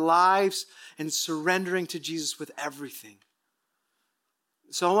dreams, their lives, and surrendering to Jesus with everything.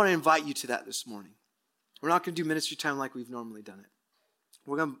 So I want to invite you to that this morning. We're not going to do ministry time like we've normally done it.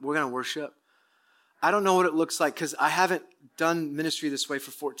 We're going to worship. I don't know what it looks like because I haven't done ministry this way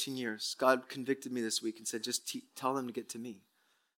for 14 years. God convicted me this week and said, just tell them to get to me.